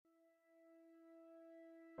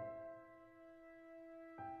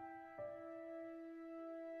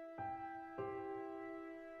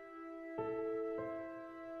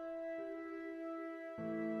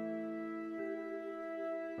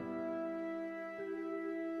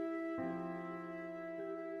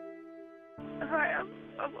Hi,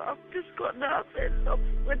 I've just gotten up and I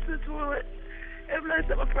went to the toilet and realised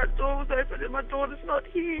that my front door was open and my daughter's not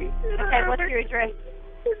here. Okay, what's your address?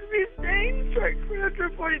 It's 15, stroke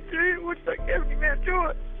 342, Woodstock Avenue, Mount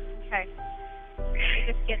George. Okay.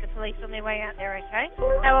 You just get the police on their way out there, okay?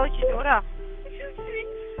 How old's your daughter? She's 6.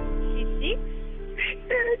 She's 6?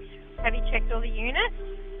 Yes. Have you checked all the units?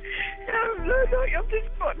 No, I've just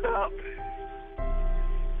gotten up.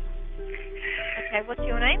 Okay, what's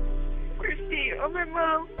your name? Christy, I'm her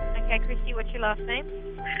mum. Okay, Christy, what's your last name?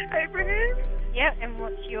 Abraham. Yeah, and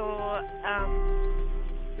what's your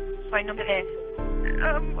phone number there?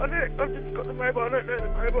 I've just got the mobile, I don't know the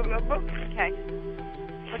mobile number. Okay.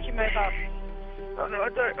 What's your mobile? Oh no, I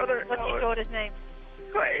don't What's know your it. daughter's name?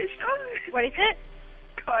 Kaisha. What is it?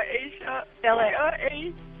 Kaisha. Spell it.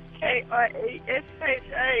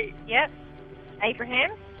 Kiesha. Yep.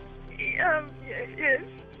 Abraham? Yes.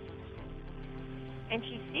 And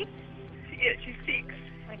she's 6? Yeah, she's 6.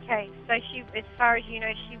 Okay, so she, as far as you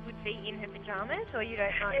know, she would be in her pyjamas, or you don't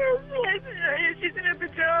know? Yes, she's in her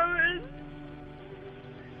pajamas.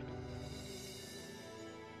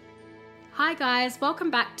 Hi guys, welcome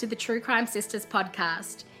back to the True Crime Sisters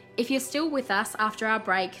podcast. If you're still with us after our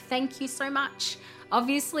break, thank you so much.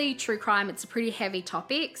 Obviously, true crime, it's a pretty heavy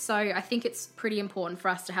topic, so I think it's pretty important for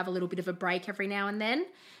us to have a little bit of a break every now and then.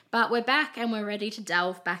 But we're back and we're ready to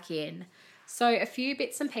delve back in. So a few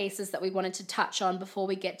bits and pieces that we wanted to touch on before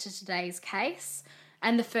we get to today's case.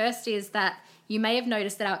 And the first is that you may have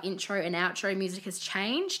noticed that our intro and outro music has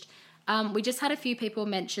changed. We just had a few people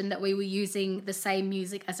mention that we were using the same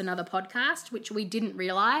music as another podcast, which we didn't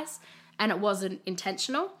realise, and it wasn't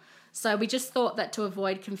intentional. So we just thought that to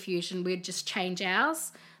avoid confusion, we'd just change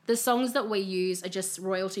ours. The songs that we use are just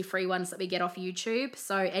royalty-free ones that we get off YouTube,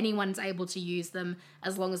 so anyone's able to use them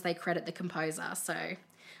as long as they credit the composer. So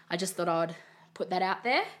I just thought I'd put that out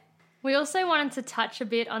there. We also wanted to touch a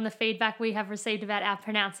bit on the feedback we have received about our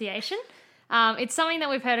pronunciation. It's something that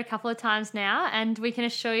we've heard a couple of times now, and we can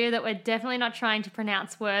assure you that we're definitely not trying to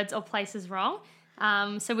pronounce words or places wrong.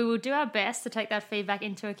 So we will do our best to take that feedback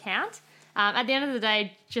into account. At the end of the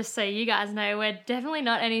day, just so you guys know, we're definitely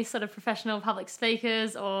not any sort of professional public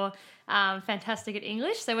speakers or fantastic at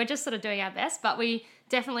English, so we're just sort of doing our best, but we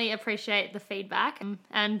definitely appreciate the feedback.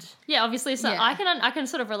 And yeah, obviously, so yeah. I can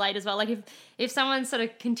sort of relate as well. Like if someone sort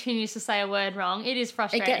of continues to say a word wrong, it is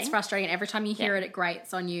frustrating. It gets frustrating. Every time you hear it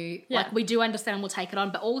grates on you. Yeah. Like, we do understand and we'll take it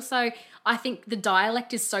on, but also I think the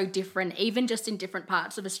dialect is so different, even just in different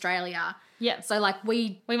parts of Australia. Yeah. So like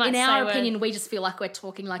we might in our say opinion, we just feel like we're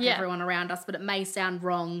talking like everyone around us, but it may sound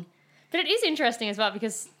wrong. But it is interesting as well,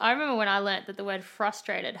 because I remember when I learnt that the word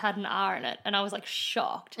frustrated had an R in it, and I was like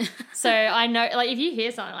shocked. So I know, like, if you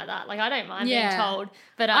hear something like that, like, I don't mind being told.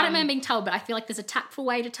 But I don't mind being told, but I feel like there's a tactful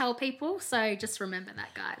way to tell people. So just remember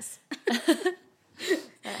that, guys.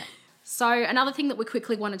 So another thing that we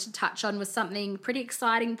quickly wanted to touch on was something pretty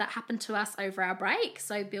exciting that happened to us over our break.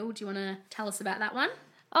 So Bill, do you want to tell us about that one?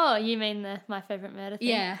 Oh, you mean my favourite murder thing?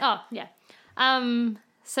 Yeah. Oh, yeah.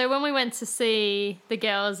 So when we went to see the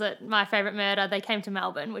girls at My Favourite Murder, they came to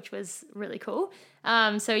Melbourne, which was really cool.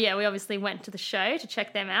 So yeah, we obviously went to the show to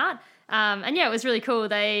check them out. And yeah, it was really cool.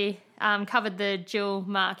 They covered the Jill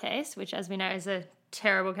Meagher case, which, as we know, is a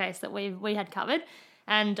terrible case that we had covered.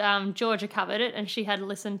 And Georgia covered it, and she had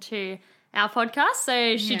listened to our podcast.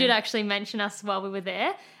 So she did actually mention us while we were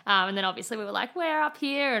there. And then obviously we were like, we're up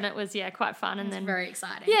here, and it was, quite fun. And then very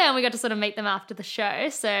exciting. Yeah, and we got to sort of meet them after the show.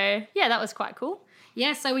 So yeah, that was quite cool.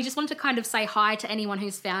 Yeah, so we just wanted to kind of say hi to anyone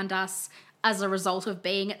who's found us as a result of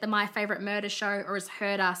being at the My Favourite Murder show or has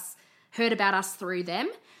heard about us through them.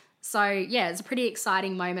 So yeah, it's a pretty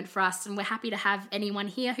exciting moment for us, and we're happy to have anyone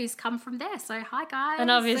here who's come from there. So hi, guys. And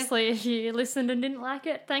obviously, if you listened and didn't like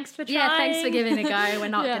it, thanks for trying. Yeah, thanks for giving it a go. We're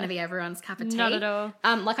not going to be everyone's cup of tea. Not at all.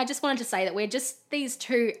 I just wanted to say that we're just these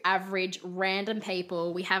two average random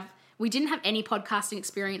people. We didn't have any podcasting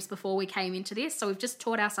experience before we came into this, so we've just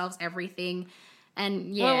taught ourselves everything.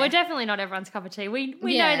 And yeah. Well, we're definitely not everyone's cup of tea. We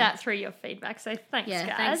know that through your feedback, so thanks, guys.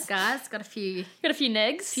 Yeah, thanks, guys. Got a few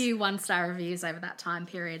negs. Few 1-star reviews over that time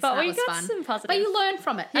period, but so that was fun. But we got some positive. But you learn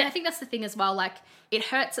from it. Yeah. And I think that's the thing as well. Like, it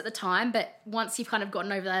hurts at the time, but once you've kind of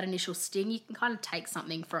gotten over that initial sting, you can kind of take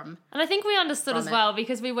something from. And I think we understood as well,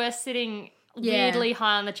 because we were sitting weirdly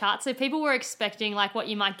high on the chart. So people were expecting like what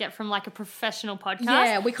you might get from like a professional podcast.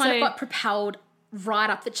 Yeah, we kind of got propelled right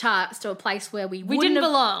up the charts to a place where we didn't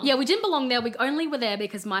belong. Yeah, we didn't belong there. We only were there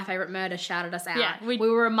because My Favourite Murder shouted us out. Yeah, we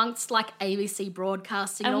were amongst like ABC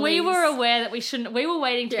broadcasting. And we were aware that we shouldn't. We were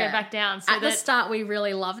waiting to go back down. So at the start, we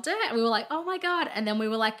really loved it. And we were like, oh my God. And then we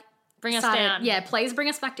were like, bring us down. Yeah, please bring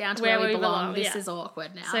us back down to where we belong. This is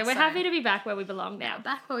awkward now. So we're happy to be back where we belong now. Yeah,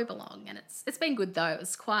 back where we belong. And it's been good though. It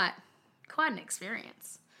was quite an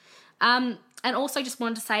experience. And also just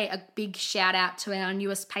wanted to say a big shout out to our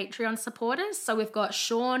newest Patreon supporters. So we've got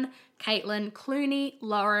Sean, Caitlin, Clooney,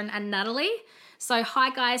 Lauren and Natalie. So hi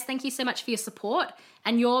guys, thank you so much for your support.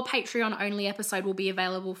 And your Patreon only episode will be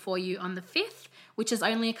available for you on the 5th, which is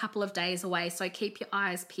only a couple of days away. So keep your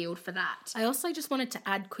eyes peeled for that. I also just wanted to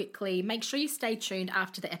add quickly, make sure you stay tuned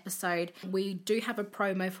after the episode. We do have a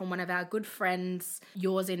promo from one of our good friends,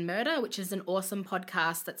 Yours in Murder, which is an awesome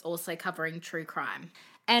podcast that's also covering true crime.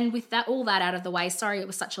 And with all that out of the way, sorry it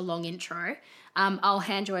was such a long intro, I'll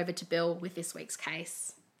hand you over to Bill with this week's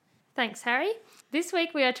case. Thanks, Harry. This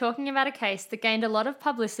week we are talking about a case that gained a lot of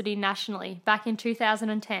publicity nationally back in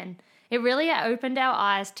 2010. It really opened our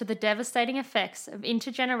eyes to the devastating effects of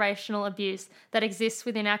intergenerational abuse that exists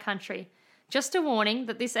within our country. Just a warning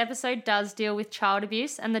that this episode does deal with child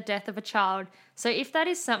abuse and the death of a child, so if that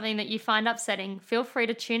is something that you find upsetting, feel free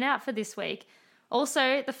to tune out for this week.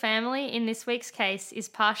 Also, the family in this week's case is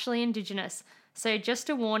partially Indigenous, so just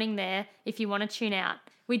a warning there if you want to tune out.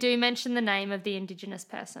 We do mention the name of the Indigenous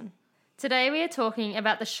person. Today we are talking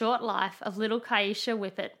about the short life of little Kiesha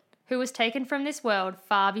Whippet, who was taken from this world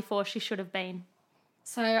far before she should have been.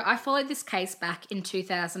 So I followed this case back in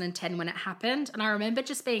 2010 when it happened, and I remember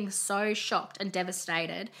just being so shocked and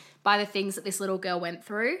devastated by the things that this little girl went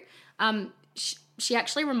through. She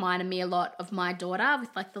actually reminded me a lot of my daughter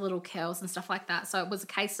with like the little curls and stuff like that. So it was a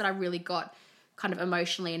case that I really got kind of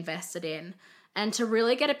emotionally invested in. And to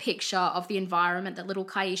really get a picture of the environment that little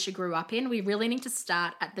Kiesha grew up in, we really need to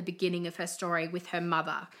start at the beginning of her story with her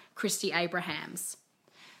mother, Christy Abrahams.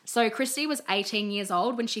 So Christy was 18 years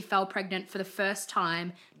old when she fell pregnant for the first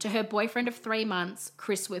time to her boyfriend of 3 months,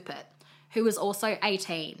 Chris Whippet, who was also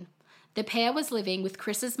 18. The pair was living with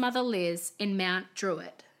Chris's mother, Liz, in Mount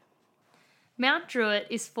Druitt. Mount Druitt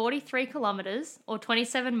is 43 kilometres or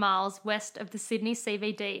 27 miles west of the Sydney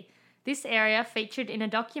CBD. This area featured in a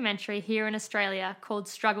documentary here in Australia called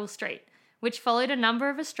Struggle Street, which followed a number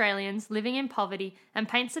of Australians living in poverty and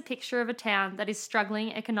paints a picture of a town that is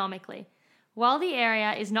struggling economically. While the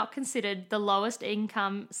area is not considered the lowest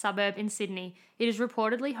income suburb in Sydney, it is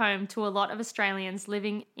reportedly home to a lot of Australians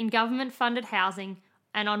living in government-funded housing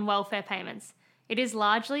and on welfare payments. It is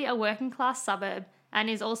largely a working-class suburb and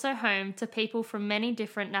is also home to people from many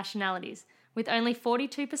different nationalities, with only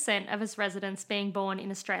 42% of its residents being born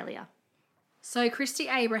in Australia. So Christy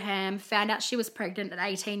Abraham found out she was pregnant at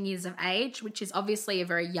 18 years of age, which is obviously a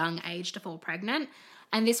very young age to fall pregnant,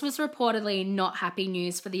 and this was reportedly not happy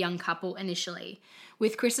news for the young couple initially,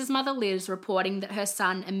 with Chris's mother Liz reporting that her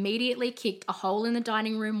son immediately kicked a hole in the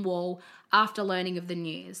dining room wall after learning of the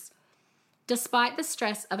news. Despite the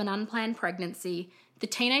stress of an unplanned pregnancy, the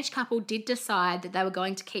teenage couple did decide that they were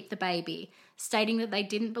going to keep the baby, stating that they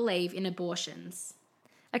didn't believe in abortions.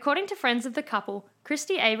 According to friends of the couple,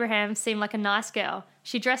 Christy Abraham seemed like a nice girl.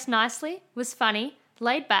 She dressed nicely, was funny,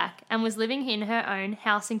 laid back, and was living in her own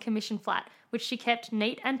housing commission flat, which she kept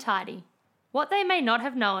neat and tidy. What they may not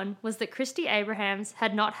have known was that Christy Abrahams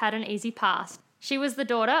had not had an easy past. She was the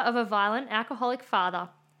daughter of a violent alcoholic father.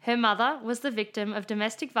 Her mother was the victim of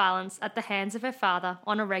domestic violence at the hands of her father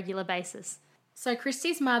on a regular basis. So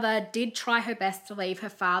Christy's mother did try her best to leave her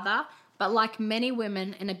father, but like many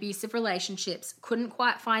women in abusive relationships, couldn't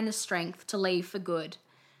quite find the strength to leave for good.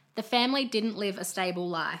 The family didn't live a stable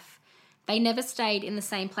life. They never stayed in the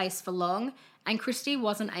same place for long, and Christy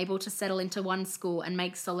wasn't able to settle into one school and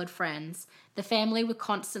make solid friends. The family were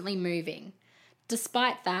constantly moving.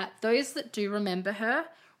 Despite that, those that do remember her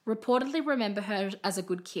reportedly remember her as a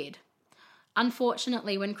good kid.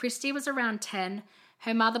 Unfortunately, when Christy was around 10,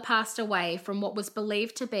 her mother passed away from what was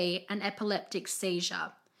believed to be an epileptic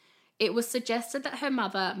seizure. It was suggested that her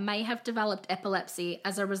mother may have developed epilepsy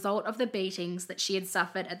as a result of the beatings that she had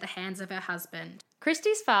suffered at the hands of her husband.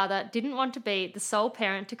 Christy's father didn't want to be the sole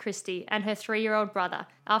parent to Christy and her 3-year-old brother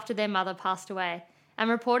after their mother passed away, and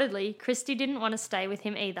reportedly, Christy didn't want to stay with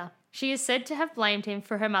him either. She is said to have blamed him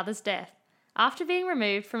for her mother's death. After being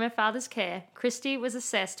removed from her father's care, Christy was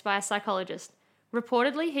assessed by a psychologist.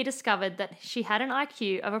 Reportedly, he discovered that she had an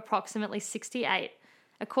IQ of approximately 68.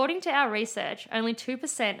 According to our research, only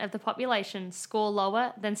 2% of the population score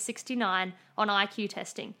lower than 69 on IQ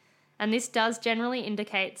testing, and this does generally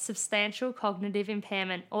indicate substantial cognitive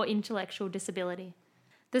impairment or intellectual disability.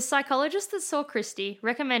 The psychologist that saw Christy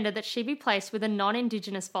recommended that she be placed with a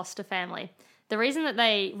non-Indigenous foster family. The reason that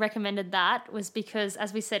they recommended that was because,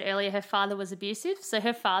 as we said earlier, her father was abusive, so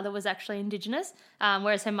her father was actually Indigenous,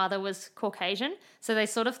 whereas her mother was Caucasian. So they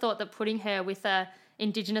sort of thought that putting her with a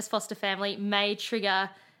Indigenous foster family may trigger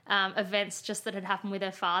events just that had happened with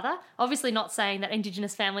her father. Obviously not saying that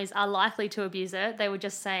Indigenous families are likely to abuse her. They were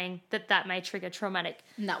just saying that that may trigger traumatic.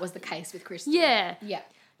 And that was the case with Christy. Yeah. Yeah.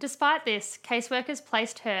 Despite this, caseworkers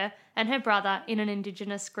placed her and her brother in an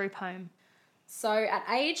Indigenous group home. So at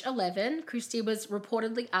age 11, Christy was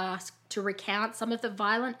reportedly asked to recount some of the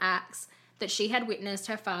violent acts that she had witnessed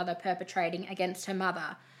her father perpetrating against her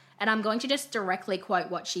mother. And I'm going to just directly quote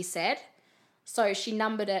what she said. So she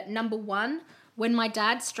numbered it. Number 1, when my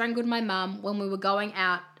dad strangled my mum when we were going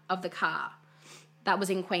out of the car. That was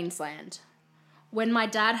in Queensland. When my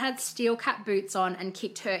dad had steel cap boots on and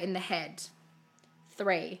kicked her in the head.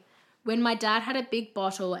 3, when my dad had a big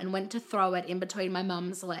bottle and went to throw it in between my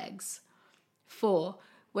mum's legs. 4,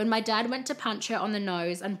 when my dad went to punch her on the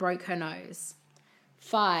nose and broke her nose.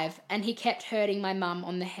 5, and he kept hurting my mum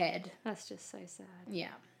on the head. That's just so sad.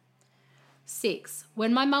 Yeah. 6,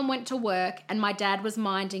 when my mum went to work and my dad was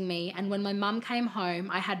minding me, and when my mum came home,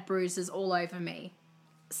 I had bruises all over me.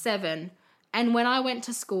 7, and when I went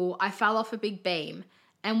to school, I fell off a big beam,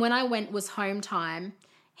 and when I went was home time,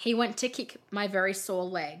 he went to kick my very sore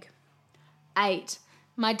leg. 8,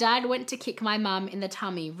 my dad went to kick my mum in the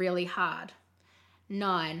tummy really hard.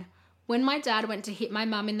 9, when my dad went to hit my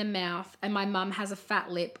mum in the mouth, and my mum has a fat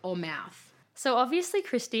lip or mouth. So obviously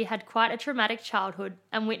Christy had quite a traumatic childhood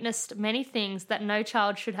and witnessed many things that no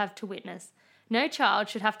child should have to witness. No child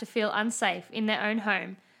should have to feel unsafe in their own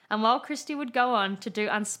home. And while Christy would go on to do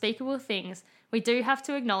unspeakable things, we do have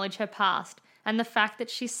to acknowledge her past and the fact that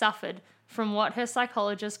she suffered from what her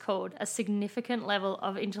psychologist called a significant level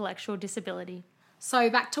of intellectual disability. So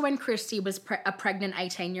back to when Christy was a pregnant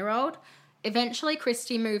 18-year-old. Eventually,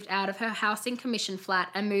 Christy moved out of her housing commission flat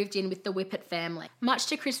and moved in with the Whippet family, much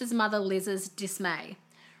to Chris's mother Liz's dismay.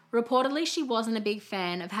 Reportedly, she wasn't a big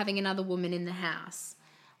fan of having another woman in the house.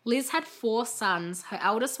 Liz had 4 sons. Her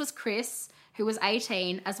eldest was Chris, who was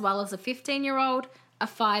 18, as well as a 15-year-old, a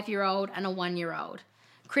 5-year-old, and a 1-year-old.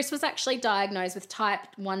 Chris was actually diagnosed with type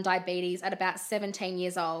 1 diabetes at about 17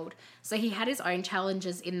 years old, so he had his own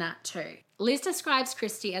challenges in that too. Liz describes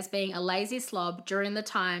Christy as being a lazy slob during the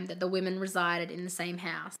time that the women resided in the same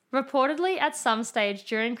house. Reportedly, at some stage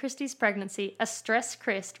during Christy's pregnancy, a stressed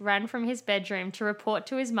Chris ran from his bedroom to report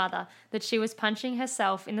to his mother that she was punching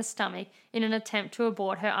herself in the stomach in an attempt to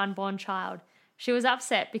abort her unborn child. She was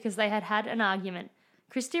upset because they had had an argument.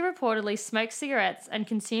 Christy reportedly smoked cigarettes and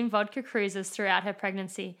consumed vodka cruises throughout her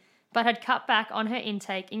pregnancy, but had cut back on her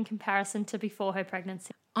intake in comparison to before her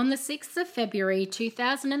pregnancy. On the 6th of February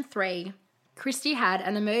 2003, Christy had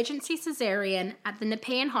an emergency caesarean at the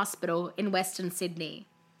Nepean Hospital in Western Sydney.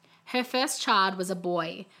 Her first child was a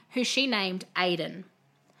boy, who she named Aiden.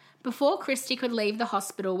 Before Christy could leave the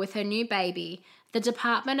hospital with her new baby, the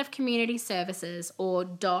Department of Community Services, or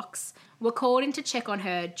DOCS, were called in to check on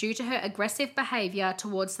her due to her aggressive behaviour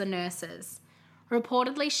towards the nurses.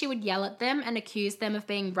 Reportedly, she would yell at them and accuse them of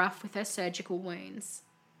being rough with her surgical wounds.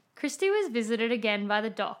 Christy was visited again by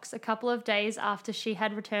the DOCS a couple of days after she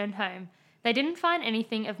had returned home. They didn't find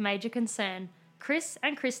anything of major concern. Chris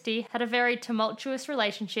and Christy had a very tumultuous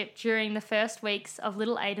relationship during the first weeks of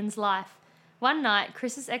little Aiden's life. One night,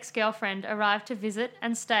 Chris's ex-girlfriend arrived to visit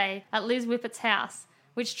and stay at Liz Whippet's house,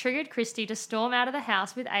 which triggered Christy to storm out of the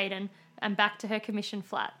house with Aiden and back to her commission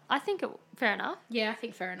flat. I think fair enough. Yeah, I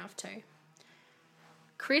think fair enough too.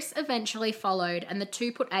 Chris eventually followed and the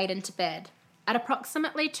two put Aiden to bed. At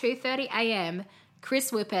approximately 2:30 a.m,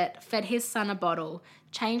 Chris Whippet fed his son a bottle,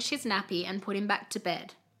 changed his nappy and put him back to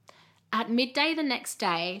bed. At midday the next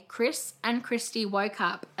day, Chris and Christy woke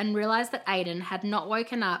up and realised that Aiden had not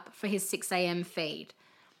woken up for his 6 a.m. feed.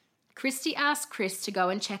 Christy asked Chris to go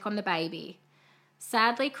and check on the baby.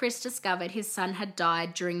 Sadly, Chris discovered his son had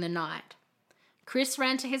died during the night. Chris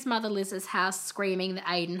ran to his mother Liz's house screaming that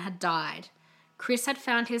Aiden had died. Chris had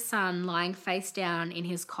found his son lying face down in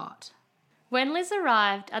his cot. When Liz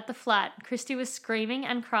arrived at the flat, Christy was screaming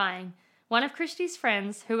and crying. One of Christy's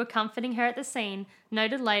friends, who were comforting her at the scene,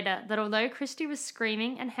 noted later that although Christy was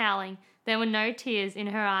screaming and howling, there were no tears in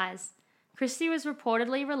her eyes. Christy was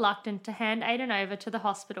reportedly reluctant to hand Aiden over to the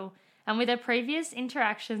hospital, and with her previous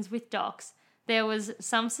interactions with DOCS, there was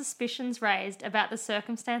some suspicions raised about the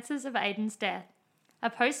circumstances of Aiden's death. A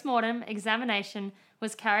post-mortem examination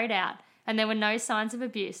was carried out, and there were no signs of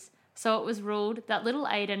abuse, so it was ruled that little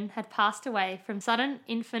Aiden had passed away from sudden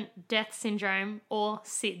infant death syndrome, or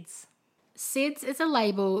SIDS. SIDS is a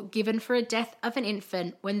label given for a death of an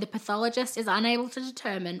infant when the pathologist is unable to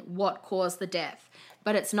determine what caused the death,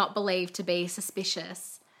 but it's not believed to be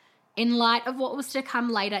suspicious. In light of what was to come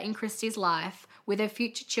later in Christy's life, with her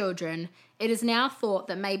future children, it is now thought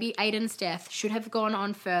that maybe Aiden's death should have gone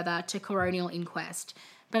on further to coronial inquest,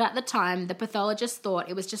 But at the time, the pathologist thought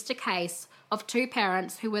it was just a case of two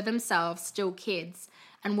parents who were themselves still kids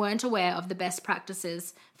and weren't aware of the best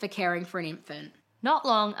practices for caring for an infant. Not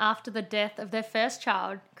long after the death of their first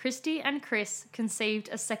child, Christy and Chris conceived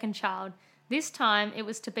a second child. This time it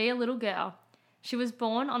was to be a little girl. She was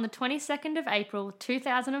born on the 22nd of April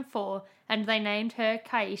 2004 and they named her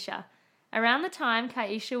Kaisha. Around the time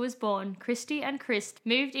Kaisha was born, Christy and Chris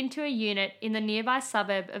moved into a unit in the nearby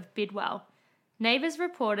suburb of Bidwell. Neighbours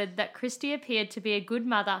reported that Christy appeared to be a good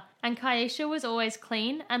mother and Kaisha was always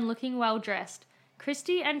clean and looking well dressed.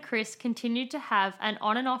 Christy and Chris continued to have an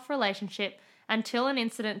on and off relationship until an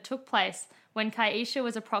incident took place when Kaisha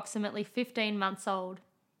was approximately 15 months old.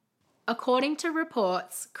 According to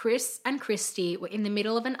reports, Chris and Christy were in the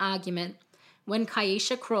middle of an argument when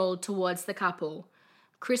Kaisha crawled towards the couple.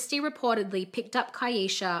 Christy reportedly picked up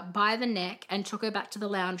Kaisha by the neck and took her back to the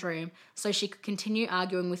lounge room so she could continue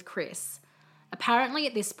arguing with Chris. Apparently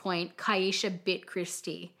at this point, Kaisha bit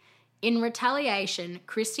Christy. In retaliation,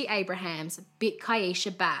 Christy Abrahams bit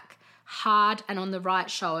Kaisha back, hard and on the right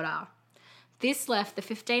shoulder. This left the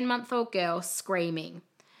 15-month-old girl screaming.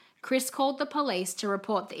 Chris called the police to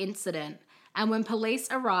report the incident, and when police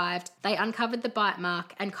arrived, they uncovered the bite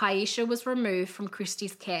mark and Kaisha was removed from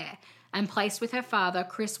Christy's care and placed with her father,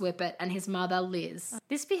 Chris Whippet, and his mother, Liz.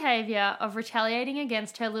 This behaviour of retaliating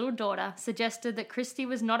against her little daughter suggested that Christy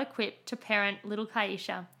was not equipped to parent little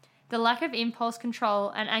Kaisha. The lack of impulse control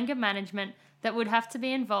and anger management that would have to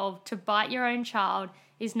be involved to bite your own child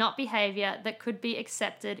is not behaviour that could be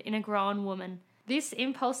accepted in a grown woman. This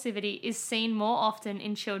impulsivity is seen more often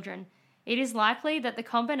in children. It is likely that the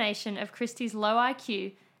combination of Christy's low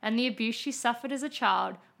IQ and the abuse she suffered as a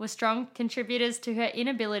child were strong contributors to her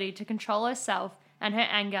inability to control herself and her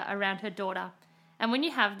anger around her daughter. And when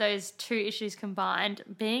you have those two issues combined,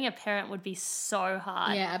 being a parent would be so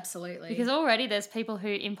hard. Yeah, absolutely. Because already there's people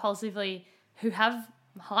who have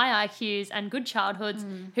high IQs and good childhoods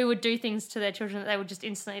who would do things to their children that they would just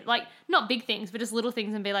instantly, like, not big things, but just little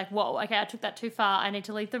things and be like, whoa, okay, I took that too far. I need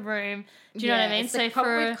to leave the room. Do you know what I mean? It's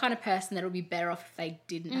probably the kind of person that would be better off if they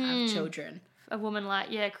didn't have children. A woman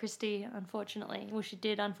like, Christy, unfortunately. Well, she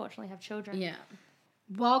did unfortunately have children. Yeah.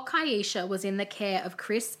 While Kaisha was in the care of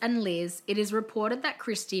Chris and Liz, it is reported that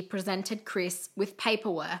Christy presented Chris with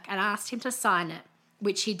paperwork and asked him to sign it,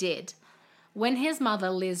 which he did. When his mother,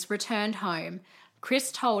 Liz, returned home,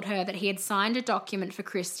 Chris told her that he had signed a document for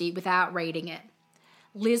Christy without reading it.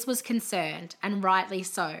 Liz was concerned, and rightly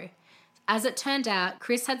so. As it turned out,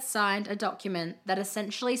 Chris had signed a document that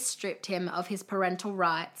essentially stripped him of his parental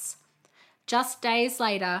rights. Just days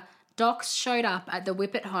later, docs showed up at the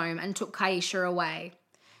Whippet home and took Kaisha away.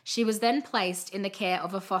 She was then placed in the care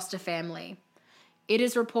of a foster family. It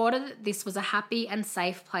is reported that this was a happy and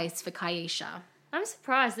safe place for Kaisha. I'm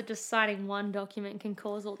surprised that just signing one document can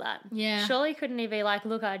cause all that. Yeah. Surely couldn't he be like,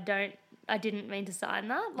 look, I didn't mean to sign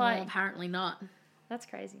that? Like, Well, apparently not. That's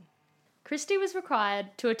crazy. Christy was required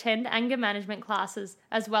to attend anger management classes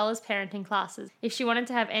as well as parenting classes if she wanted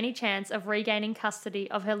to have any chance of regaining custody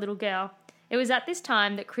of her little girl. It was at this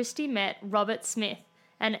time that Christy met Robert Smith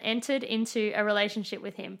and entered into a relationship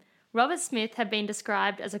with him. Robert Smith had been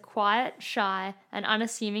described as a quiet, shy, and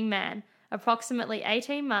unassuming man. Approximately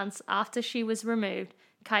 18 months after she was removed,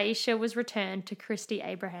 Kaisha was returned to Christy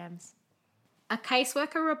Abrahams. A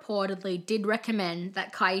caseworker reportedly did recommend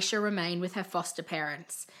that Kaisha remain with her foster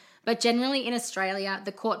parents, but generally in Australia,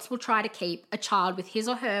 the courts will try to keep a child with his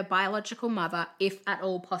or her biological mother if at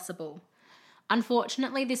all possible.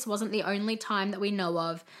 Unfortunately, this wasn't the only time that we know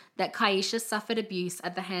of that Kaisha suffered abuse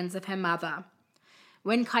at the hands of her mother.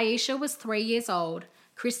 When Kaisha was 3 years old,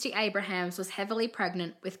 Christy Abrahams was heavily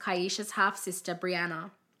pregnant with Kaisha's half-sister,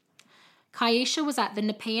 Brianna. Kaisha was at the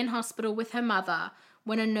Nepean Hospital with her mother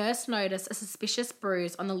when a nurse noticed a suspicious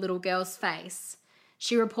bruise on the little girl's face.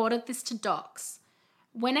 She reported this to docs.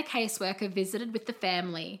 When a caseworker visited with the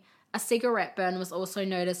family, a cigarette burn was also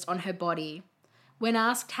noticed on her body. When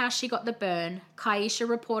asked how she got the burn, Kaisha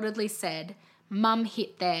reportedly said, "Mum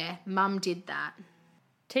hit there, Mum did that."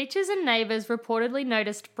 Teachers and neighbours reportedly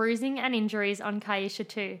noticed bruising and injuries on Kaisha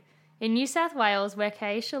too. In New South Wales, where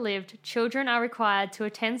Kaisha lived, children are required to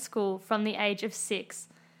attend school from the age of 6.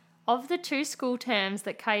 Of the 2 school terms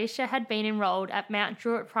that Kaisha had been enrolled at Mount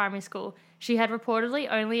Druitt Primary School, she had reportedly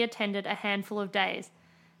only attended a handful of days.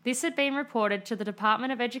 This had been reported to the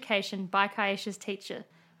Department of Education by Kaisha's teacher.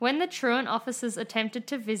 When the truant officers attempted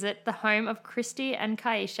to visit the home of Christy and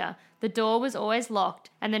Kaisha, the door was always locked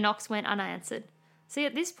and the knocks went unanswered. See,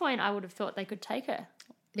 at this point, I would have thought they could take her.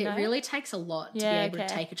 It really takes a lot to be able to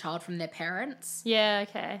take a child from their parents. Yeah,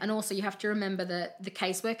 okay. And also you have to remember that the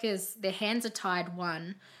caseworkers, their hands are tied,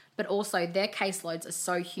 one, but also their caseloads are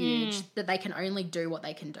so huge that they can only do what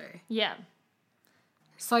they can do. Yeah.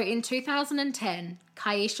 So in 2010,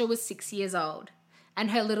 Kiesha was 6 years old,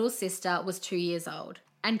 and her little sister was 2 years old,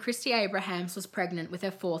 and Christy Abrahams was pregnant with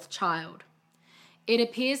her 4th child. It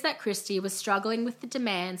appears that Christy was struggling with the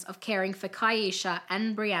demands of caring for Kiesha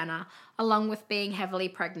and Brianna, along with being heavily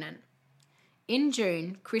pregnant. In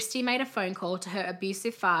June, Christy made a phone call to her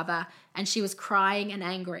abusive father, and she was crying and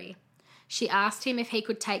angry. She asked him if he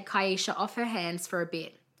could take Kiesha off her hands for a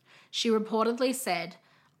bit. She reportedly said,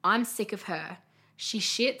 "I'm sick of her. She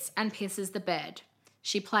shits and pisses the bed.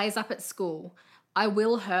 She plays up at school. I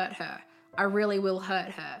will hurt her. I really will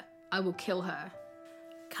hurt her. I will kill her."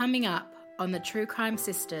 Coming up on the True Crime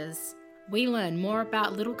Sisters, we learn more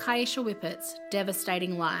about little Kiesha Whippet's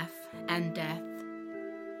devastating life and death.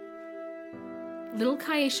 Little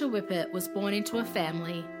Kiesha Whippet was born into a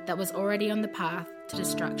family that was already on the path to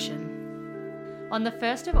destruction. On the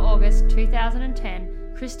 1st of August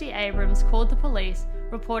 2010, Christy Abrams called the police,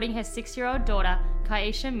 reporting her 6-year-old daughter,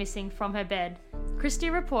 Kiesha, missing from her bed. Christy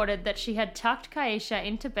reported that she had tucked Kiesha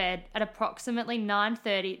into bed at approximately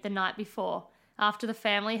 9:30 the night before, after the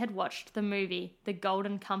family had watched the movie The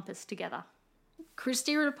Golden Compass together.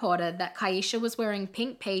 Christy reported that Kiesha was wearing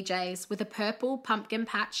pink PJs with a purple pumpkin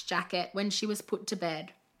patch jacket when she was put to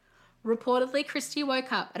bed. Reportedly, Christy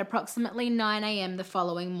woke up at approximately 9 a.m. the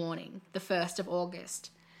following morning, the 1st of August.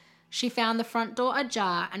 She found the front door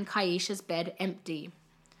ajar and Kiesha's bed empty.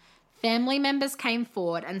 Family members came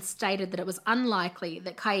forward and stated that it was unlikely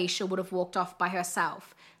that Kiesha would have walked off by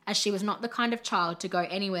herself, as she was not the kind of child to go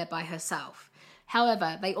anywhere by herself.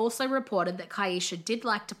 However, they also reported that Kiesha did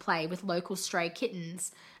like to play with local stray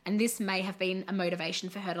kittens, and this may have been a motivation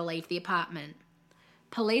for her to leave the apartment.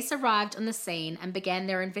 Police arrived on the scene and began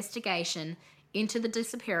their investigation into the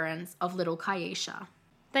disappearance of little Kiesha.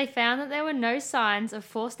 They found that there were no signs of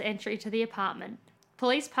forced entry to the apartment.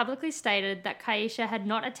 Police publicly stated that Kiesha had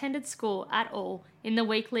not attended school at all in the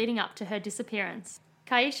week leading up to her disappearance.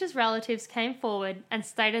 Kiesha's relatives came forward and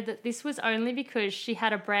stated that this was only because she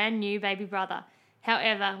had a brand new baby brother.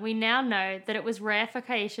 However, we now know that it was rare for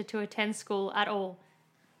Kiesha to attend school at all.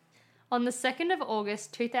 On the 2nd of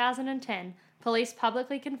August 2010, police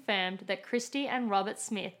publicly confirmed that Christy and Robert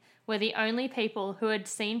Smith were the only people who had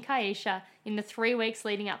seen Kiesha in the 3 weeks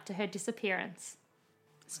leading up to her disappearance.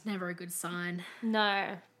 It's never a good sign.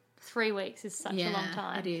 No, 3 weeks is such a long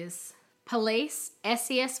time. It is. Police,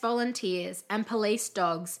 SES volunteers, and police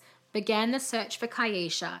dogs began the search for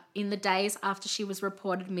Kiesha in the days after she was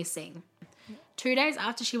reported missing. 2 days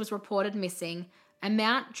after she was reported missing, a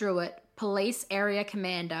Mount Druitt Police Area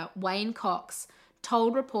Commander, Wayne Cox,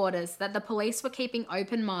 told reporters that the police were keeping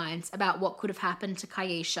open minds about what could have happened to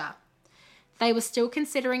Kiesha. They were still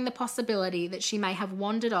considering the possibility that she may have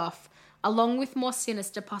wandered off, along with more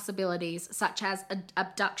sinister possibilities such as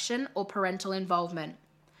abduction or parental involvement.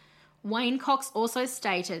 Wayne Cox also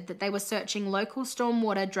stated that they were searching local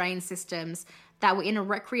stormwater drain systems that were in a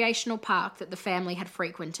recreational park that the family had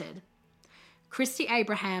frequented. Christy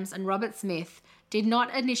Abrahams and Robert Smith did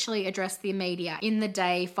not initially address the media in the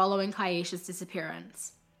day following Kiesha's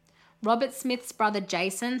disappearance. Robert Smith's brother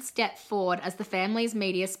Jason stepped forward as the family's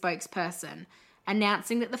media spokesperson,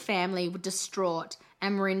 announcing that the family were distraught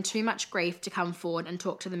and were in too much grief to come forward and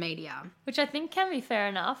talk to the media. Which I think can be fair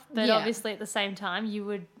enough, but obviously at the same time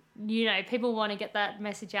people want to get that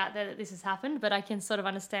message out there that this has happened, but I can sort of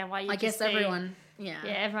understand why everyone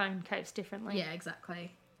copes differently. Yeah,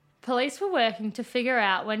 exactly. Police were working to figure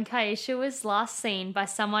out when Kiesha was last seen by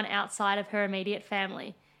someone outside of her immediate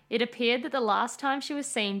family. It appeared that the last time she was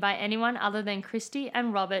seen by anyone other than Christy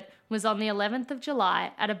and Robert was on the 11th of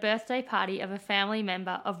July at a birthday party of a family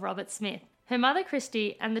member of Robert Smith. Her mother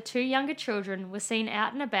Christy and the 2 younger children were seen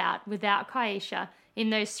out and about without Kiesha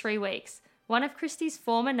in those 3 weeks. One of Christy's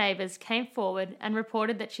former neighbours came forward and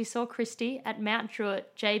reported that she saw Christy at Mount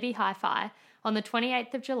Druitt JB Hi-Fi on the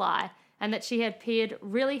 28th of July and that she had appeared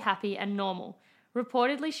really happy and normal.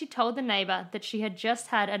 Reportedly, she told the neighbour that she had just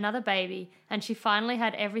had another baby and she finally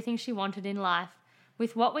had everything she wanted in life.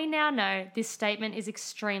 With what we now know, this statement is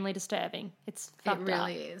extremely disturbing. It's fucked up. It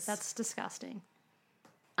really is. That's disgusting.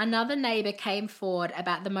 Another neighbour came forward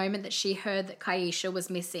about the moment that she heard that Kiesha was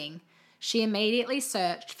missing. She immediately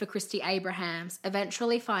searched for Christy Abrahams,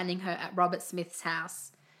 eventually finding her at Robert Smith's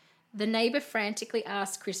house. The neighbour frantically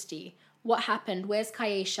asked Christy, "What happened? Where's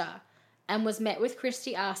Kiesha?" and was met with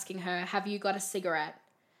Christy asking her, "Have you got a cigarette?"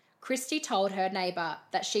 Christy told her neighbour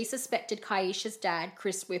that she suspected Kiesha's dad,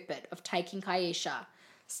 Chris Whippet, of taking Kiesha,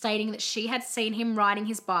 stating that she had seen him riding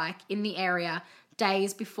his bike in the area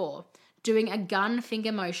days before, doing a gun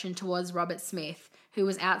finger motion towards Robert Smith, who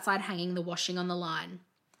was outside hanging the washing on the line.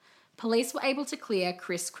 Police were able to clear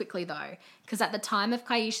Chris quickly though, because at the time of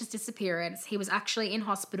Kaisha's disappearance, he was actually in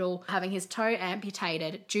hospital having his toe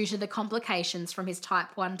amputated due to the complications from his type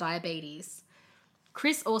 1 diabetes.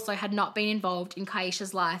 Chris also had not been involved in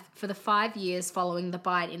Kaisha's life for the 5 years following the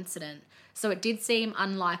bite incident, so it did seem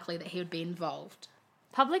unlikely that he would be involved.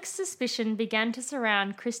 Public suspicion began to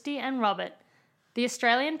surround Christy and Robert. The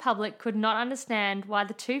Australian public could not understand why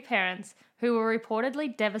the two parents, who were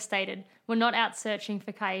reportedly devastated, were not out searching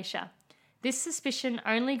for Kaisha. This suspicion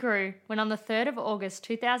only grew when on the 3rd of August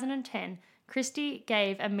 2010, Christy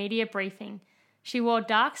gave a media briefing. She wore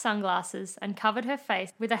dark sunglasses and covered her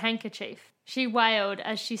face with a handkerchief. She wailed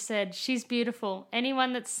as she said, "She's beautiful.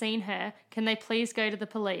 Anyone that's seen her, can they please go to the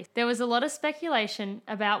police?" There was a lot of speculation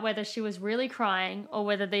about whether she was really crying or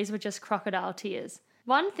whether these were just crocodile tears.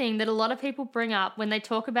 One thing that a lot of people bring up when they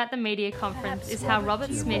talk about the media conference is how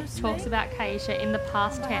Robert Smith talks about Kaisha in the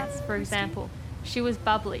past tense. For example, she was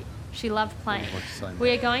bubbly. She loved playing. We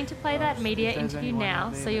are going to play that media interview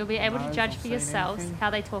now, so you'll be able to judge for yourselves how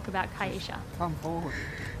they talk about Kaisha. Come forward.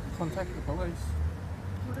 Contact the police.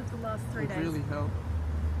 What is the last 3 It days? really help.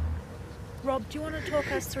 Rob, do you want to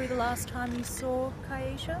talk us through the last time you saw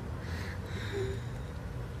Kaisha?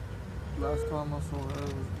 Last time I saw her,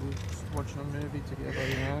 we were just watching a movie together,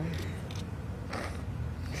 you know.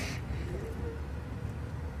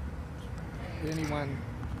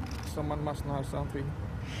 Someone must know something.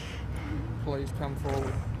 Please come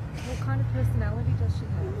forward. What kind of personality does she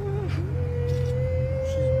have?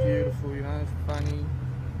 She's beautiful, you know, funny,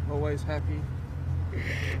 always happy.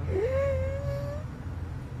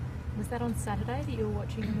 Was that on Saturday that you were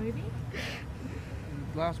watching the movie?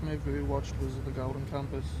 The last movie we watched was The Golden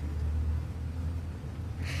Compass.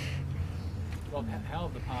 Rob, how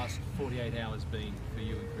have the past 48 hours been for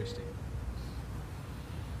you and Christy?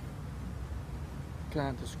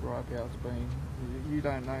 Can't describe how it's been. You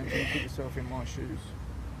don't know until you put yourself in my shoes.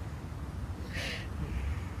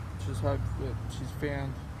 Just hope that she's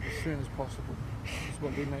found as soon as possible. That's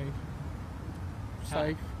what we need.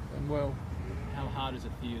 Safe and well. How hard is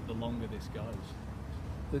it for you the longer this goes?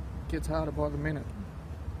 It gets harder by the minute.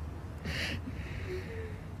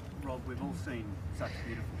 Rob, we've all seen such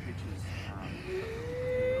beautiful pictures of the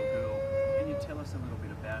little girl. Can you tell us a little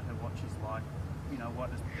bit about her, what she's like? You know,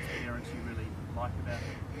 what as parents you really like about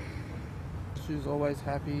her? She's always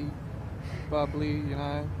happy, bubbly, you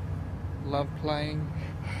know, loved playing,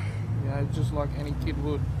 you know, just like any kid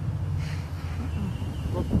would.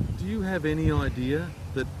 Rob, do you have any idea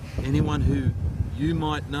that anyone who you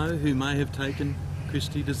might know who may have taken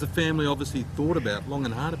Christy, does the family obviously thought about long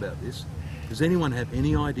and hard about this? Does anyone have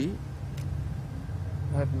any idea?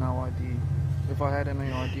 I have no idea. If I had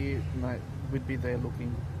any idea, mate, we'd be there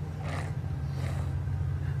looking.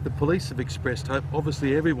 The police have expressed hope.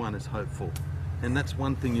 Obviously everyone is hopeful, and that's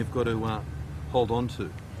one thing you've got to hold on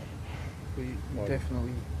to. We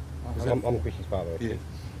definitely... I'm Christy's father, actually.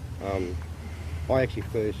 Yeah. I actually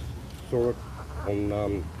first saw it on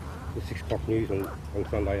the 6 o'clock news on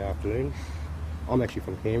Sunday afternoon. I'm actually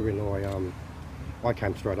from Canberra, and I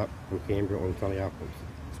came straight up from Canberra on Sunday afternoon,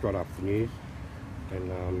 straight after the news,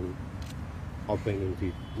 and I've been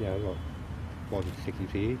into, you know, like 5 or 6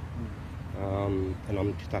 years here, and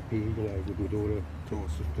I'm just up here, you know, with my daughter to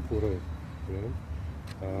support her, you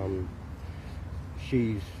know.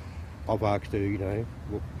 I've asked her, you know,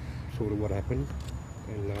 what happened,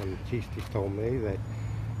 and she's just told me that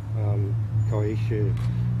Kaisha,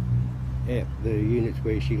 at the units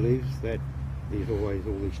where she lives, that there's always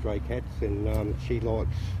all these stray cats, and she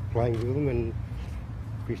likes playing with them, and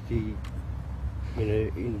Christy, you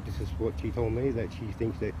know, and this is what she told me, that she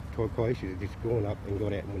thinks that Kaisha has just gone up and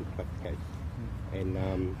got out and went and cut the cats. And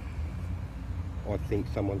I think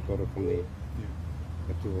someone's got her from there. Yeah.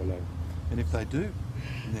 That's all I know. And if they do,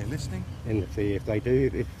 and they're listening? And if they do,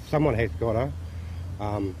 if someone has got her,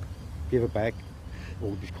 give her back,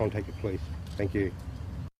 or just contact the police. Thank you.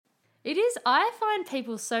 I find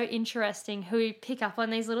people so interesting who pick up on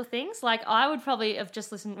these little things. Like, I would probably have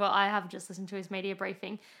just listened, well, I have just listened to his media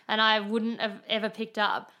briefing, and I wouldn't have ever picked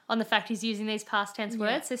up on the fact he's using these past tense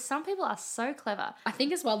words. So some people are so clever. I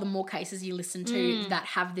think as well, the more cases you listen to that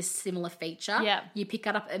have this similar feature, you pick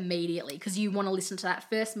it up immediately because you want to listen to that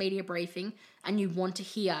first media briefing and you want to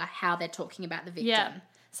hear how they're talking about the victim. Yeah.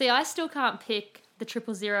 See, I still can't pick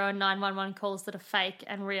the 000 and 911 calls that are fake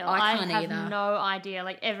and real. I can't have either. No idea.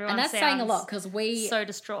 Like, everyone and that's sounds saying a lot because we so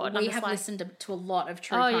distraught. We have listened to a lot of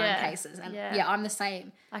true crime cases, and I'm the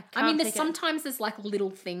same. I mean, sometimes there's like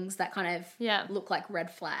little things that kind of look like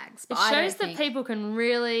red flags. But it shows that people can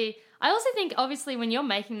really. I also think, obviously, when you're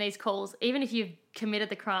making these calls, even if you've committed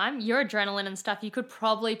the crime, your adrenaline and stuff, you could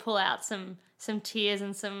probably pull out some some tears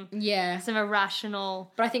and some Yeah. some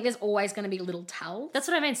irrational. But I think there's always going to be little tells. That's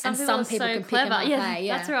what I mean. Some And people some are people so can pick clever. 'em up, Yeah, hey,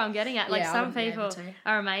 yeah. that's where I'm getting at. Like Yeah, I some wouldn't be able people to.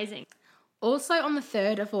 are amazing. Also on the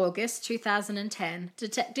 3rd of August 2010,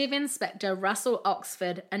 Detective Inspector Russell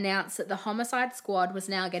Oxford announced that the homicide squad was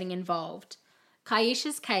now getting involved.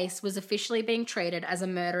 Kaisha's case was officially being treated as a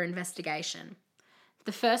murder investigation.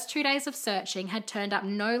 The first 2 days of searching had turned up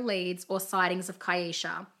no leads or sightings of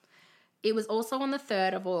Kaisha. It was also on the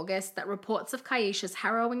 3rd of August that reports of Kaisha's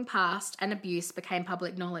harrowing past and abuse became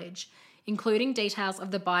public knowledge, including details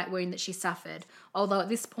of the bite wound that she suffered, although at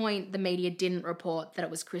this point the media didn't report that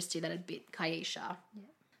it was Christy that had bit Kaisha.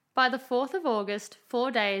 By the 4th of August,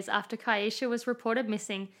 4 days after Kaisha was reported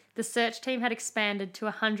missing, the search team had expanded to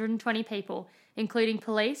 120 people, including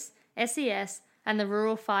police, SES, and the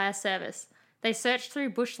Rural Fire Service. They searched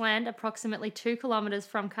through bushland approximately 2 kilometres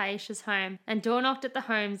from Kaisha's home and door-knocked at the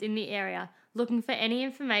homes in the area, looking for any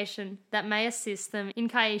information that may assist them in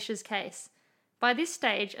Kaisha's case. By this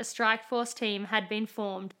stage, a strike force team had been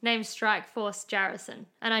formed, named Strike Force Jarrocin.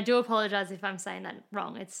 And I do apologise if I'm saying that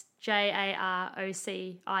wrong. It's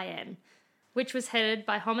JAROCIN, which was headed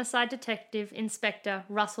by Homicide Detective Inspector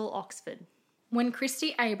Russell Oxford. When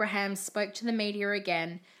Christy Abraham spoke to the media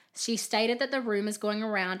again, she stated that the rumours going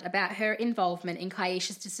around about her involvement in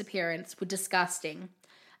Kaisha's disappearance were disgusting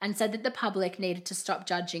and said that the public needed to stop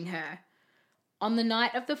judging her. On the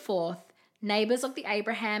night of the 4th, neighbours of the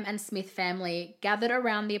Abraham and Smith family gathered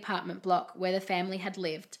around the apartment block where the family had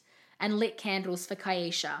lived and lit candles for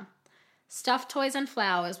Kaisha. Stuffed toys and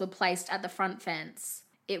flowers were placed at the front fence.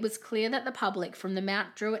 It was clear that the public from the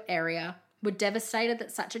Mount Druitt area were devastated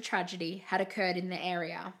that such a tragedy had occurred in the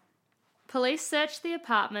area. Police searched the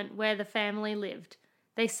apartment where the family lived.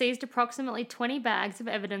 They seized approximately 20 bags of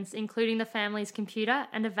evidence, including the family's computer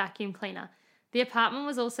and a vacuum cleaner. The apartment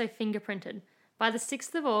was also fingerprinted. By the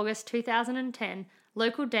 6th of August 2010,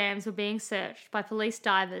 local dams were being searched by police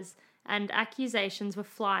divers and accusations were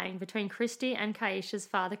flying between Christy and Kaisha's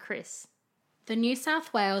father Chris. The New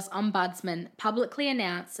South Wales Ombudsman publicly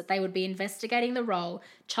announced that they would be investigating the role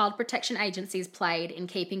child protection agencies played in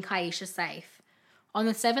keeping Kaisha safe. On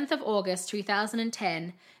the 7th of August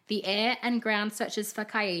 2010, the air and ground searches for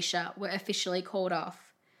Kaisha were officially called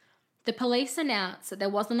off. The police announced that there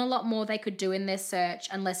wasn't a lot more they could do in their search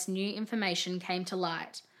unless new information came to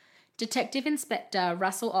light. Detective Inspector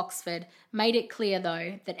Russell Oxford made it clear,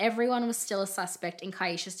 though, that everyone was still a suspect in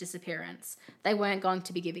Kaisha's disappearance. They weren't going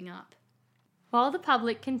to be giving up. While the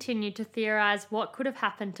public continued to theorise what could have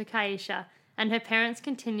happened to Kaisha, and her parents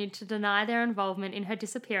continued to deny their involvement in her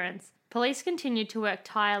disappearance, police continued to work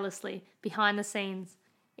tirelessly behind the scenes.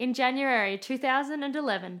 In January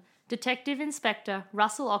 2011, Detective Inspector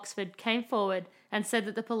Russell Oxford came forward and said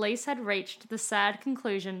that the police had reached the sad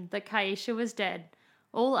conclusion that Kaisha was dead.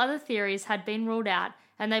 All other theories had been ruled out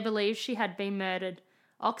and they believed she had been murdered.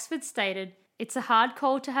 Oxford stated, "It's a hard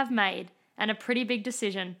call to have made and a pretty big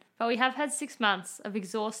decision, but we have had 6 months of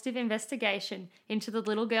exhaustive investigation into the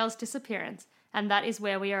little girl's disappearance and that is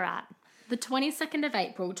where we are at." The 22nd of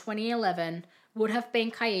April 2011 would have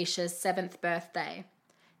been Kaisha's 7th birthday.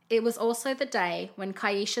 It was also the day when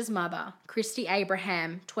Kaisha's mother, Christy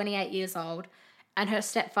Abraham, 28 years old, and her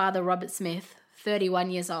stepfather, Robert Smith,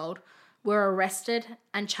 31 years old, were arrested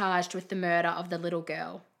and charged with the murder of the little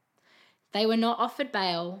girl. They were not offered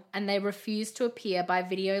bail and they refused to appear by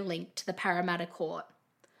video link to the Parramatta court.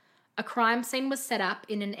 A crime scene was set up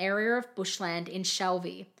in an area of bushland in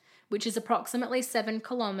Shelby, which is approximately 7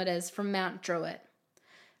 kilometres from Mount Druitt.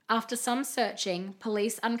 After some searching,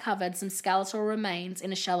 police uncovered some skeletal remains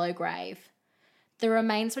in a shallow grave. The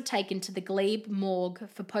remains were taken to the Glebe morgue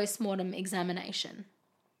for post-mortem examination.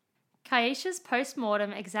 Kaisha's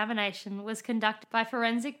post-mortem examination was conducted by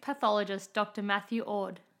forensic pathologist Dr. Matthew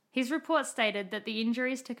Ord. His report stated that the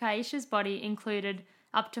injuries to Kaisha's body included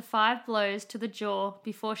up to 5 blows to the jaw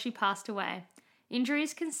before she passed away.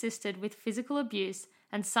 Injuries consisted with physical abuse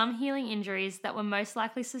and some healing injuries that were most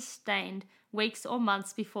likely sustained weeks or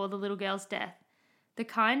months before the little girl's death. The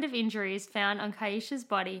kind of injuries found on Kaisha's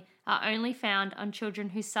body are only found on children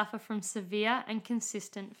who suffer from severe and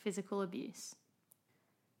consistent physical abuse.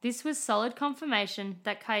 This was solid confirmation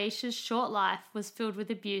that Kaisha's short life was filled with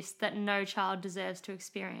abuse that no child deserves to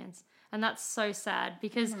experience. And that's so sad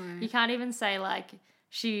because you can't even say like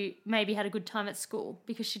she maybe had a good time at school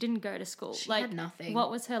because she didn't go to school. She like, had nothing.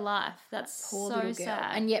 What was her life? That's Poor so little girl.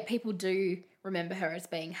 sad. And yet people do remember her as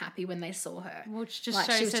being happy when they saw her. Which just like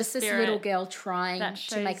shows she was her just spirit. this little girl trying That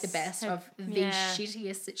to make the shows best her- of the yeah.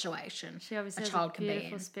 shittiest situation She obviously a has child a can be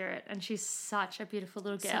beautiful in. spirit, and she's such a beautiful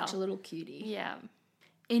little girl. Such a little cutie. Yeah.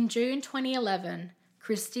 In June 2011,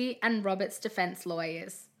 Christy and Robert's defence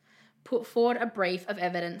lawyers put forward a brief of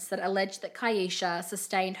evidence that alleged that Kaisha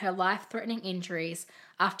sustained her life-threatening injuries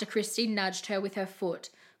after Christy nudged her with her foot,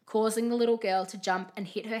 causing the little girl to jump and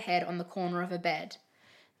hit her head on the corner of a bed.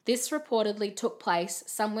 This reportedly took place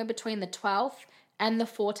somewhere between the 12th and the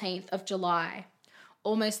 14th of July,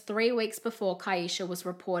 almost 3 weeks before Kaisha was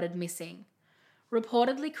reported missing.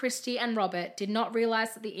 Reportedly, Christy and Robert did not realise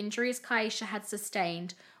that the injuries Kaisha had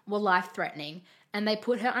sustained were life-threatening, and they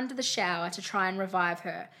put her under the shower to try and revive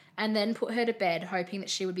her, and then put her to bed, hoping that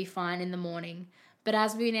she would be fine in the morning. But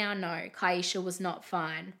as we now know, Kaisha was not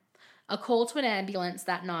fine. A call to an ambulance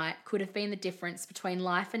that night could have been the difference between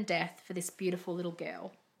life and death for this beautiful little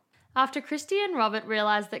girl. After Christy and Robert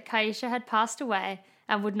realised that Kaisha had passed away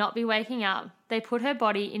and would not be waking up, they put her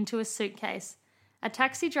body into a suitcase. A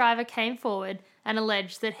taxi driver came forward and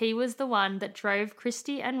alleged that he was the one that drove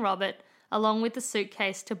Christy and Robert along with the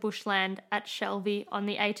suitcase to bushland at Shelby on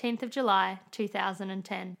the 18th of July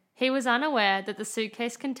 2010. He was unaware that the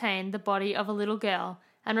suitcase contained the body of a little girl,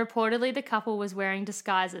 and reportedly the couple was wearing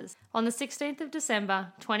disguises. On the 16th of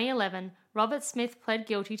December 2011, Robert Smith pled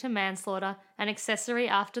guilty to manslaughter and accessory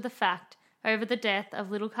after the fact over the death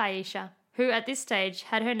of little Kaisha, who at this stage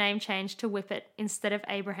had her name changed to Whippet instead of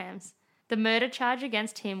Abrahams. The murder charge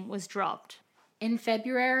against him was dropped. In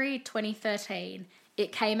February 2013,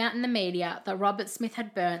 it came out in the media that Robert Smith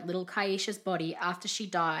had burnt little Kaisha's body after she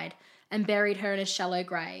died and buried her in a shallow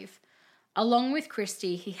grave. Along with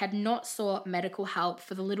Christy, he had not sought medical help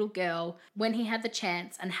for the little girl when he had the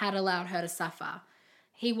chance and had allowed her to suffer.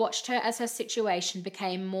 He watched her as her situation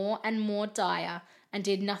became more and more dire and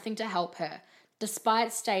did nothing to help her,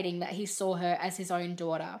 despite stating that he saw her as his own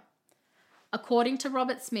daughter. According to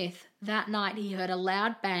Robert Smith, that night he heard a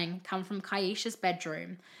loud bang come from Kaisha's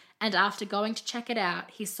bedroom, and after going to check it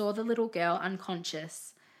out, he saw the little girl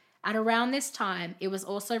unconscious. At around this time, it was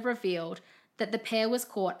also revealed that the pair was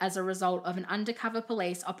caught as a result of an undercover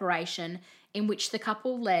police operation in which the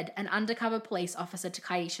couple led an undercover police officer to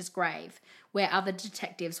Kaisha's grave, where other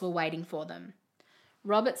detectives were waiting for them.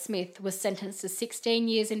 Robert Smith was sentenced to 16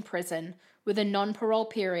 years in prison with a non-parole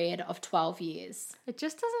period of 12 years. It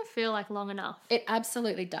just doesn't feel like long enough. It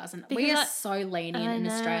absolutely doesn't. Because we are so lenient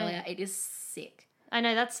in Australia. It is sick. I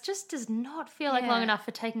know, that just does not feel like long enough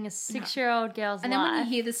for taking a 6-year-old girl's life. And then when you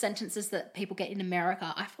hear the sentences that people get in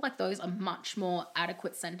America, I feel like those are much more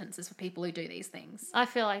adequate sentences for people who do these things. I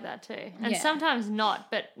feel like that too. And sometimes not,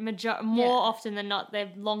 but more often than not, they're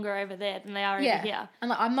longer over there than they are over here. And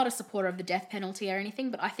like, I'm not a supporter of the death penalty or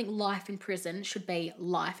anything, but I think life in prison should be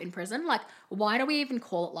life in prison. Like, why do we even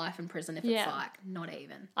call it life in prison if it's like not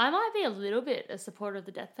even? I might be a little bit a supporter of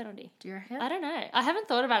the death penalty. Do you reckon? I don't know. I haven't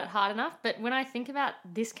thought about it hard enough, but when I think about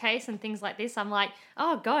this case and things like this, I'm like,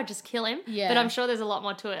 oh God, just kill him. Yeah. But I'm sure there's a lot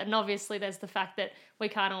more to it. And obviously there's the fact that we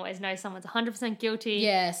can't always know someone's 100% guilty.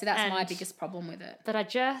 Yeah, so that's my biggest problem with it. But I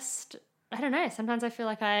don't know. Sometimes I feel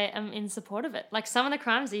like I am in support of it. Like some of the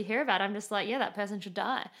crimes that you hear about, I'm just like, yeah, that person should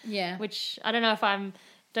die. Yeah. Which I don't know if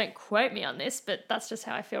don't quote me on this, but that's just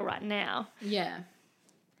how I feel right now. Yeah.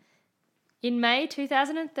 In May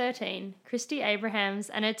 2013, Christy Abrahams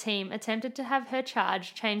and her team attempted to have her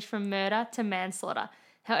charge changed from murder to manslaughter.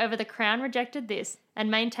 However, the Crown rejected this and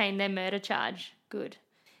maintained their murder charge. Good.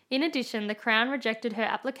 In addition, the Crown rejected her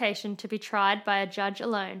application to be tried by a judge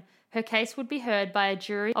alone. Her case would be heard by a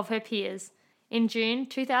jury of her peers. In June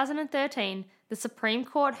 2013, the Supreme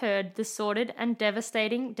Court heard the sordid and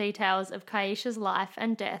devastating details of Kaisha's life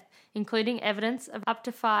and death, including evidence of up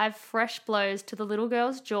to 5 fresh blows to the little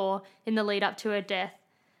girl's jaw in the lead up to her death.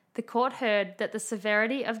 The court heard that the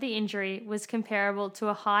severity of the injury was comparable to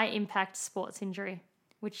a high-impact sports injury,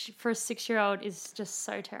 which for a 6-year-old is just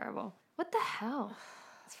so terrible. What the hell?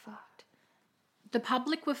 It's fucked. The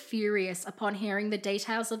public were furious upon hearing the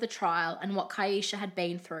details of the trial and what Kaisha had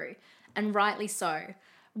been through, and rightly so.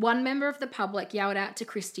 One member of the public yelled out to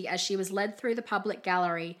Christy as she was led through the public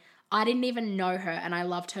gallery, "I didn't even know her and I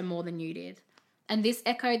loved her more than you did." And this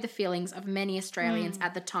echoed the feelings of many Australians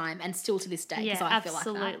at the time and still to this day, because I feel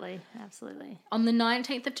like that. Absolutely. On the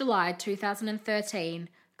 19th of July 2013,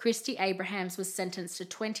 Christy Abrahams was sentenced to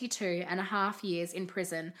 22 and a half years in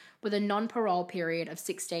prison with a non-parole period of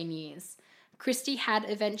 16 years. Christy had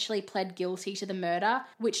eventually pled guilty to the murder,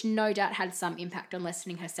 which no doubt had some impact on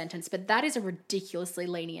lessening her sentence, but that is a ridiculously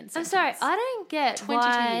lenient sentence. I'm sorry, I don't get 22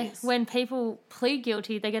 why years. when people plead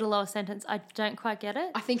guilty, they get a lower sentence. I don't quite get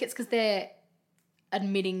it. I think it's because they're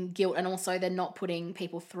admitting guilt and also they're not putting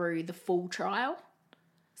people through the full trial.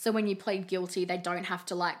 So when you plead guilty, they don't have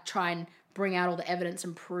to like try and bring out all the evidence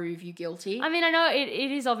and prove you guilty. I mean, I know it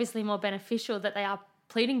is obviously more beneficial that they are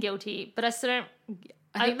pleading guilty, but I still don't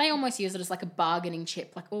I think they almost use it as like a bargaining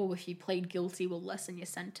chip. Like, oh, if you plead guilty, we'll lessen your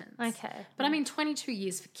sentence. Okay. But I mean, 22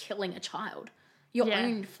 years for killing a child. Your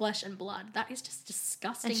own flesh and blood. That is just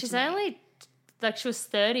disgusting. And she's to me. only, like, she was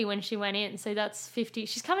 30 when she went in, so that's 50.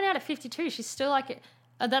 She's coming out at 52. She's still like,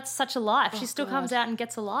 that's such a life. She still comes out and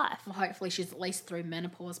gets a life. Well, hopefully she's at least through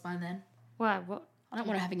menopause by then. Wow, what? I don't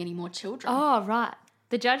want her having any more children. Oh, right.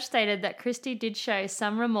 The judge stated that Christie did show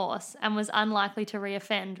some remorse and was unlikely to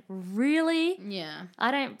reoffend. Really? Yeah.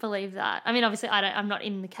 I don't believe that. I mean, obviously, I'm not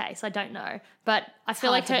in the case. I don't know. But I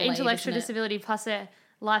feel like her intellectual disability plus her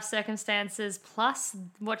life circumstances plus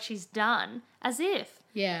what she's done, as if.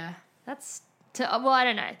 Yeah. I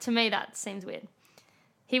don't know. To me, that seems weird.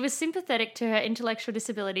 He was sympathetic to her intellectual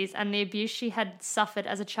disabilities and the abuse she had suffered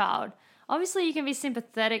as a child. Obviously, you can be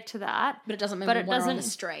sympathetic to that. But it doesn't mean we want her on the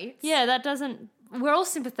streets. Yeah, that doesn't... We're all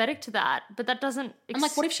sympathetic to that, but that doesn't... I'm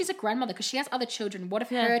like, what if she's a grandmother? Because she has other children. What if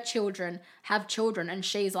her children have children and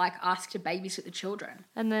she's, like, asked to babysit the children?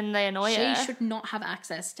 And then they annoy her. She should not have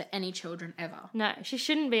access to any children ever. No, she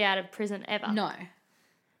shouldn't be out of prison ever. No.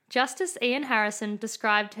 Justice Ian Harrison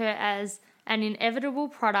described her as an inevitable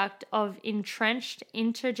product of entrenched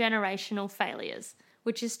intergenerational failures,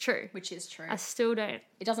 which is true. Which is true. I still don't...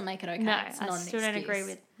 It doesn't make it okay. No, it's not I still don't agree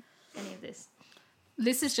with any of this.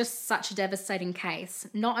 This is just such a devastating case.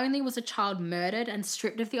 Not only was a child murdered and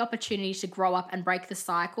stripped of the opportunity to grow up and break the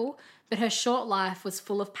cycle, but her short life was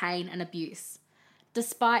full of pain and abuse.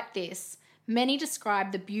 Despite this, many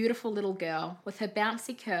describe the beautiful little girl with her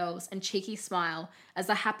bouncy curls and cheeky smile as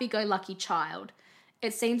a happy-go-lucky child.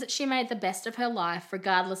 It seems that she made the best of her life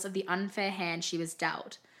regardless of the unfair hand she was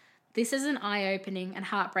dealt. This is an eye-opening and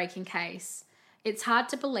heartbreaking case. It's hard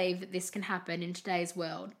to believe that this can happen in today's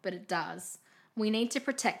world, but it does. We need to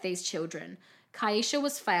protect these children. Kaisha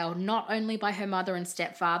was failed not only by her mother and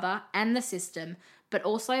stepfather and the system, but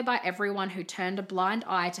also by everyone who turned a blind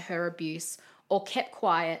eye to her abuse or kept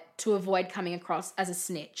quiet to avoid coming across as a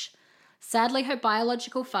snitch. Sadly, her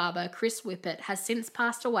biological father, Chris Whippet, has since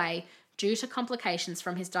passed away due to complications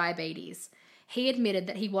from his diabetes. He admitted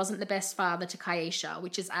that he wasn't the best father to Kaisha,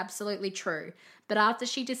 which is absolutely true, but after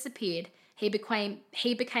she disappeared, he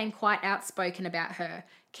became quite outspoken about her,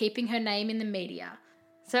 keeping her name in the media.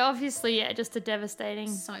 So obviously, yeah, just a devastating...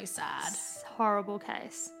 So sad. Horrible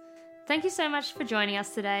case. Thank you so much for joining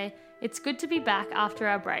us today. It's good to be back after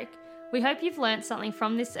our break. We hope you've learnt something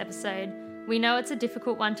from this episode. We know it's a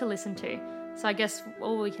difficult one to listen to, so I guess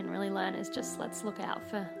all we can really learn is just let's look out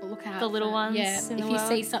for the little ones in the world. If you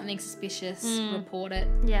see something suspicious, report it.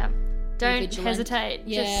 Yeah. Don't hesitate.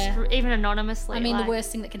 Yeah. Just even anonymously. I mean, the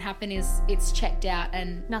worst thing that can happen is it's checked out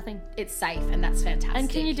and nothing. It's safe, and that's fantastic. And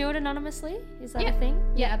can you do it anonymously? Is that a thing?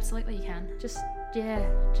 Yeah, absolutely you can. Just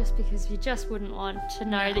because you just wouldn't want to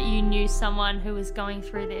know that you knew someone who was going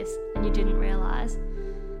through this and you didn't realise.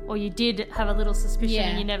 Or you did have a little suspicion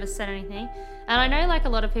and you never said anything. And I know like a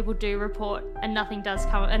lot of people do report and nothing does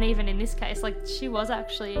come. And even in this case, like she was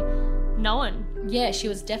actually known. Yeah, she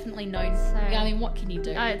was definitely known. So, I mean, what can you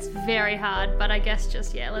do? It's very hard, but I guess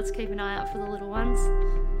just, let's keep an eye out for the little ones.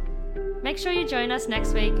 Make sure you join us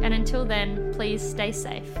next week. And until then, please stay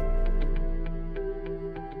safe.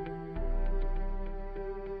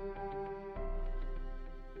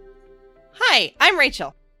 Hi, I'm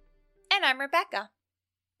Rachel. And I'm Rebecca.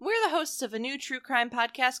 We're the hosts of a new true crime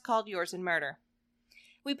podcast called Yours in Murder.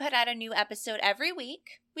 We put out a new episode every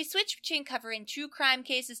week. We switch between covering true crime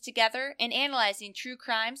cases together and analyzing true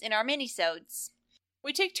crimes in our minisodes.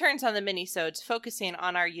 We take turns on the minisodes, focusing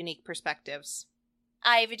on our unique perspectives.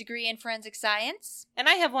 I have a degree in forensic science. And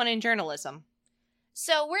I have one in journalism.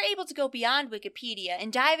 So we're able to go beyond Wikipedia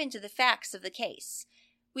and dive into the facts of the case.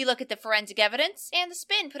 We look at the forensic evidence and the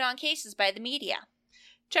spin put on cases by the media.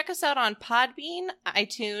 Check us out on Podbean,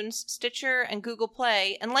 iTunes, Stitcher, and Google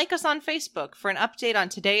Play, and like us on Facebook for an update on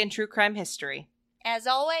today in true crime history. As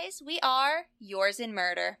always, we are Yours in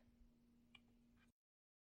Murder.